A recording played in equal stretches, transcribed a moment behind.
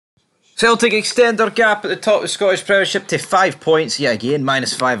Celtic extend their gap at the top of the Scottish Premiership to 5 points yet again,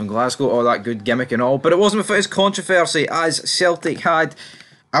 -5 in Glasgow, all that good gimmick and all. But it wasn't without its controversy, as Celtic had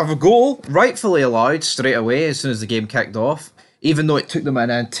a goal rightfully allowed straight away as soon as the game kicked off, even though it took them an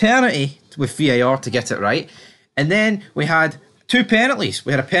eternity with VAR to get it right. And then we had two penalties.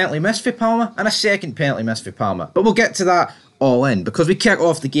 We had a penalty missed for Palma and a second penalty missed for Palma. But we'll get to that all in, because we kick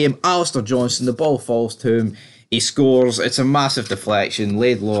off the game, Alistair Johnston, the ball falls to him, he scores, it's a massive deflection,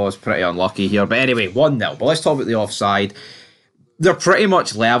 Laidlaw is pretty unlucky here, but anyway, 1-0. But let's talk about the offside. They're pretty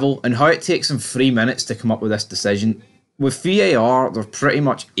much level, and how it takes them 3 minutes to come up with this decision. With VAR, they pretty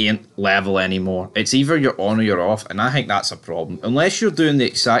much ain't level anymore. It's either you're on or you're off, and I think that's a problem. Unless you're doing the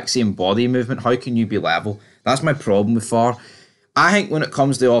exact same body movement, how can you be level? That's my problem with VAR. I think when it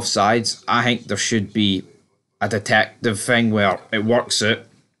comes to offsides, I think there should be a detective thing where it works out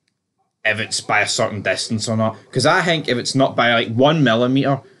if it's by a certain distance or not. Because I think if it's not by like 1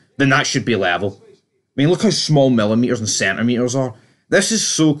 millimetre, then that should be level. I mean, look how small millimetres and centimetres are. This is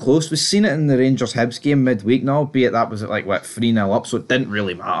so close. We've seen it in the Rangers-Hibs game midweek now, albeit that was at like, 3-0 up, so it didn't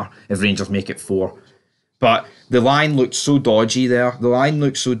really matter if Rangers make it 4. But the line looked so dodgy there. The line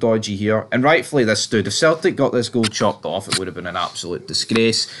looked so dodgy here. And rightfully this stood. If Celtic got this goal chopped off, it would have been an absolute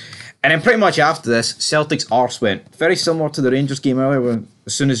disgrace. And then pretty much after this, Celtic's arse went. Very similar to the Rangers game earlier, when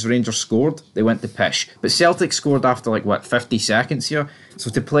as soon as Rangers scored, they went to pish. But Celtic scored after 50 seconds here. So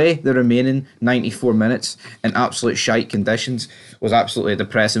to play the remaining 94 minutes in absolute shite conditions was absolutely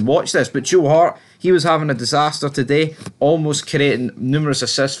depressing. Watch this, but Joe Hart, he was having a disaster today, almost creating numerous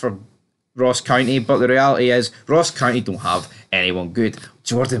assists for Ross County, but the reality is Ross County don't have anyone good.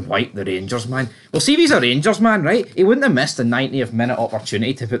 Jordan White, the Rangers man. Well, see if he's a Rangers man, right? He wouldn't have missed a 90th minute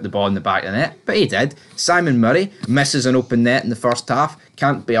opportunity to put the ball in the back of the net, but he did. Simon Murray misses an open net in the first half.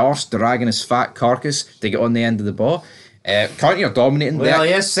 Can't be arsed dragging his fat carcass to get on the end of the ball. County are dominating. Well,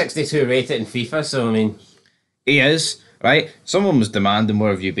 he is 62 rated in FIFA, so I mean... He is, right? Someone was demanding,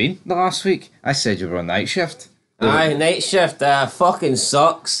 where have you been the last week? I said you were on night shift. Aye, night shift fucking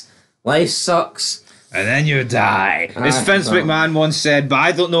sucks. Life sucks. And then you die. As Vince McMahon once said, but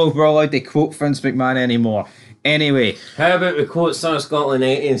I don't know if we're allowed to quote Vince McMahon anymore. Anyway. How about we quote Son of Scotland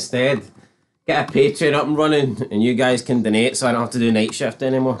 80 instead? Get a Patreon up and running, and you guys can donate so I don't have to do night shift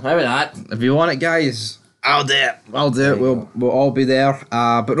anymore. How about that? If you want it, guys, I'll do it. I'll do it. We'll all be there.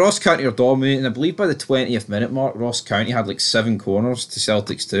 But Ross County are dominating. I believe by the 20th minute mark, Ross County had 7 corners to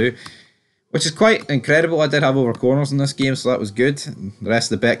Celtic's 2. Which is quite incredible. I did have over corners in this game, so that was good. The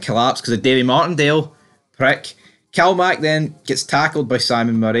rest of the bet collapsed because of Davy Martindale. Prick. Calmack then gets tackled by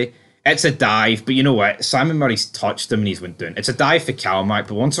Simon Murray. It's a dive, but you know what? Simon Murray's touched him and he's went down. It's a dive for Calmack,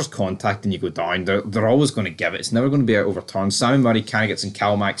 but once there's contact and you go down, they're always going to give it. It's never going to be overturned. Simon Murray kind of gets in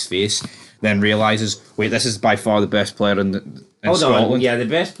Calmack's face, then realises, wait, this is by far the best player in Scotland. On. Yeah, the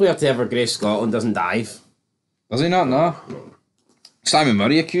best player to ever grace Scotland doesn't dive. Does he not? No. Simon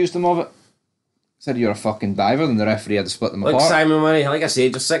Murray accused him of it. Said you're a fucking diver, and the referee had to split them apart. Look, Simon Murray, like I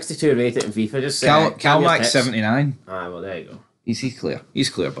said, just 62 rated in FIFA. Just Calmack's 79. Ah, well, there you go. He's clear. He's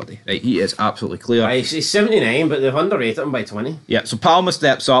clear, buddy. Right, he is absolutely clear. Right, he's 79, but they've underrated him by 20. Yeah, so Palma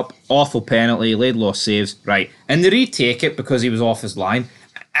steps up, awful penalty, Laidlaw saves, right. And they retake it because he was off his line.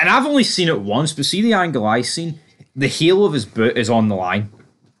 And I've only seen it once, but see the angle I've seen? The heel of his boot is on the line.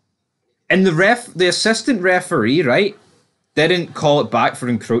 And the assistant referee, right, didn't call it back for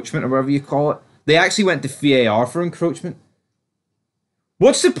encroachment or whatever you call it. They actually went to VAR for encroachment.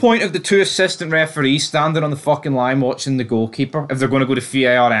 What's the point of the 2 assistant referees standing on the fucking line watching the goalkeeper if they're going to go to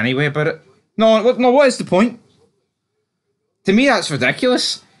VAR anyway about it? No, what is the point? To me, that's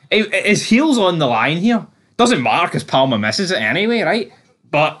ridiculous. His heel's on the line here. Doesn't matter because Palma misses it anyway, right?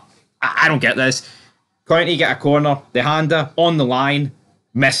 But I don't get this. County get a corner, the hander on the line,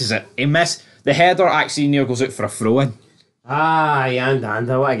 misses it. The header actually near goes out for a throw-in. Ah, Jan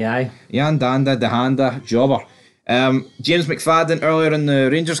Danda, what a guy. Jan Danda, the hander, jobber. James McFadden, earlier in the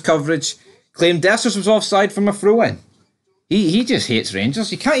Rangers coverage, claimed Dessers was offside from a throw-in. He just hates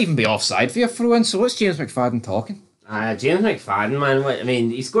Rangers. You can't even be offside for your throw-in, so what's James McFadden talking? James McFadden, man, I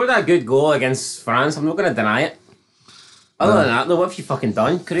mean, he scored that good goal against France, I'm not going to deny it. Other than that, though, what have you fucking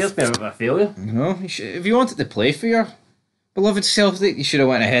done? Career's been a bit of a failure. You know, if you wanted to play for your beloved Celtic, you should have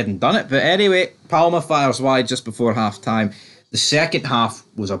went ahead and done it. But anyway, Palma fires wide just before half-time. The second half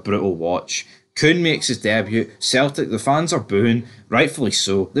was a brutal watch. Kuhn makes his debut. Celtic, the fans are booing, rightfully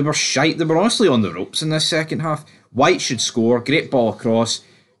so. They were shite. They were honestly on the ropes in this second half. White should score. Great ball across.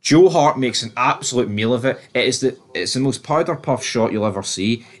 Joe Hart makes an absolute meal of it. It's the most powder puff shot you'll ever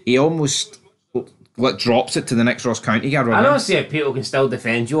see. He almost drops it to the next Ross County guy. I don't see if people can still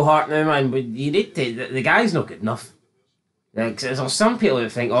defend Joe Hart now, man, but you need to. The guy's not good enough. Like, 'cause there's some people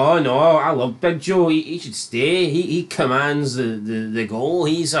that think, oh no, I love Big Joe. He should stay. He commands the goal.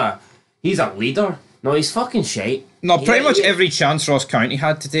 He's a leader. No, he's fucking shite. No, pretty much every chance Ross County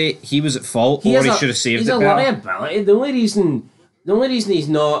had today, he was at fault, or he should have saved it better. He's a lot of ability. The only reason he's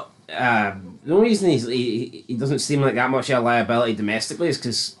not, the only reason he doesn't seem like that much of a liability domestically is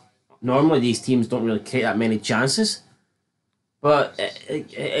because normally these teams don't really create that many chances. But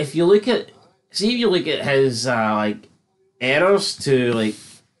if you look at, his like errors to like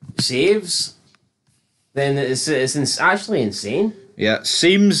saves, then it's actually insane. Yeah,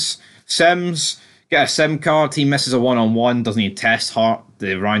 Sims get a SIM card. He misses a 1-on-1, doesn't even test Hart.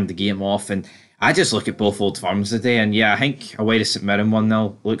 They round the game off, and I just look at both Old Firms today, and yeah, I think away to St Mirren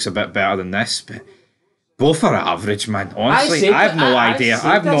 1-0 looks a bit better than this, but both are average, man. Honestly, I have no idea.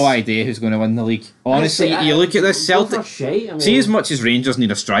 I have no idea who's going to win the league. Honestly, you look at this Celtic. See, as much as Rangers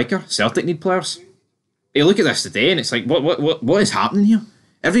need a striker, Celtic need players. You look at this today, and it's like, what is happening here?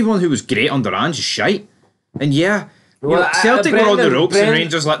 Everyone who was great under Ange is shite, and yeah. Well, Celtic were on the ropes and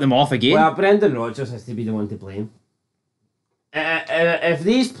Rangers let them off again. Well, Brendan Rodgers has to be the one to blame. If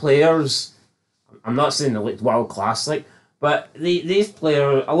these players, I'm not saying they looked world class, but these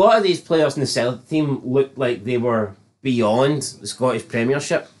players, a lot of these players in the Celtic team looked like they were beyond the Scottish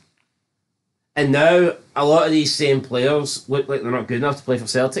Premiership. And now a lot of these same players look like they're not good enough to play for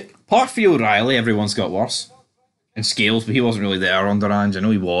Celtic. Partfield Riley, everyone's got worse. And Scales, but he wasn't really there under Ange. I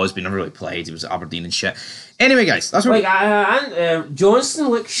know he was, but he never really played. He was at Aberdeen and shit. Anyway, guys, that's what. Johnston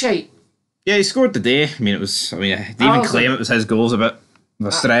looked shite. Yeah, he scored today. I mean, they even claim it was his goals a bit of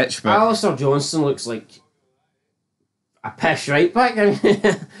a stretch. But Alistair Johnston looks like a pish right back. I mean,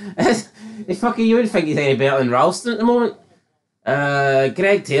 you wouldn't think he's any better than Ralston at the moment.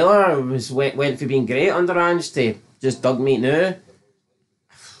 Greg Taylor went from being great under Ange to just dug meat now.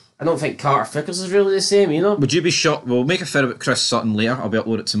 I don't think Carter Vickers is really the same, you know. Would you be shocked? We'll make a fair about Chris Sutton later. I'll be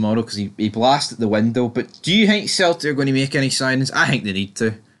uploading it tomorrow because he blasted the window. But do you think Celtic are going to make any signings? I think they need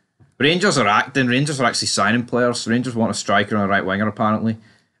to. Rangers are acting. Rangers are actually signing players. Rangers want a striker and a right winger, apparently.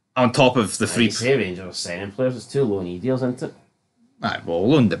 On top of the free... say Rangers are signing players. It's 2 loanee deals, isn't it? Right, well,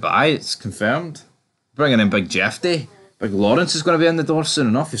 loan to buy. It's confirmed. Bringing in Big Jeff Day. Big Lawrence is going to be in the door soon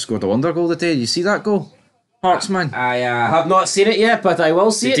enough. He scored a wonder goal today. Did you see that goal? Hearts, man. I have not seen it yet, but I will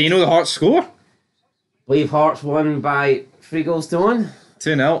see it. Do you know the Hearts score? I believe Hearts won by 3-1.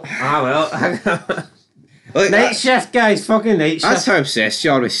 2-0. Ah, well. Night shift, guys. Fucking night shift. That's how obsessed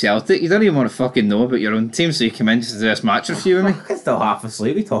you are with Celtic. You don't even want to fucking know about your own team, so you come in to do this match review with me. I'm still half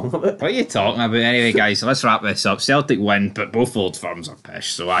asleep. What are you talking about? What are you talking about? Anyway, guys, let's wrap this up. Celtic win, but both Old Firms are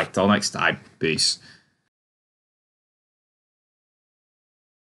pish. So, till next time. Peace.